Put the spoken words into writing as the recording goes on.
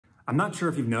I'm not sure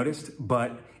if you've noticed,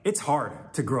 but it's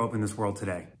hard to grow up in this world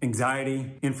today.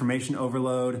 Anxiety, information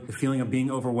overload, the feeling of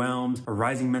being overwhelmed, a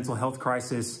rising mental health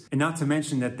crisis, and not to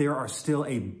mention that there are still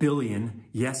a billion,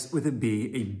 yes with a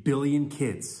B, a billion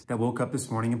kids that woke up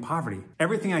this morning in poverty.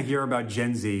 Everything I hear about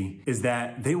Gen Z is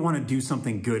that they want to do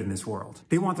something good in this world.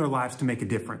 They want their lives to make a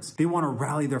difference. They want to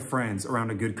rally their friends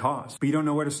around a good cause, but you don't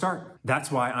know where to start.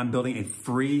 That's why I'm building a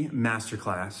free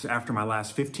masterclass after my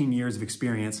last 15 years of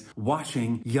experience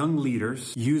watching young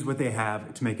leaders use what they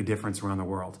have to make a difference around the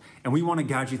world. And we want to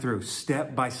guide you through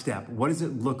step by step. What does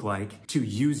it look like to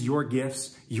use your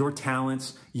gifts, your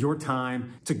talents, your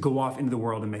time to go off into the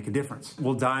world and make a difference?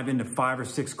 We'll dive into 5 or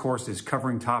 6 courses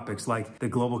covering topics like the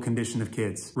global condition of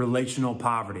kids, relational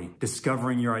poverty,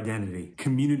 discovering your identity,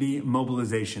 community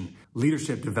mobilization,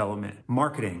 leadership development,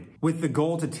 marketing, with the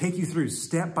goal to take you through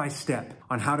step by step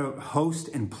on how to host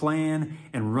and plan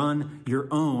and run your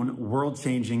own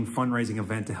world-changing fundraising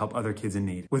event to help other kids in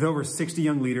need. With over 60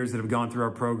 young leaders that have gone through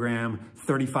our program,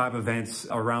 35 events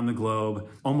around the globe,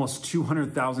 almost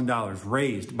 $200,000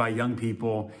 raised by young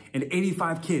people, and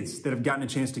 85 kids that have gotten a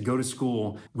chance to go to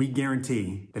school, we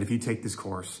guarantee that if you take this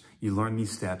course, you learn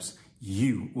these steps,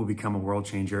 you will become a world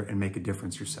changer and make a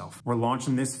difference yourself. We're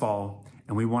launching this fall,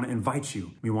 and we want to invite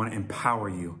you, we want to empower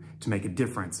you to make a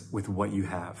difference with what you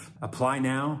have. Apply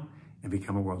now and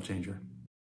become a world changer.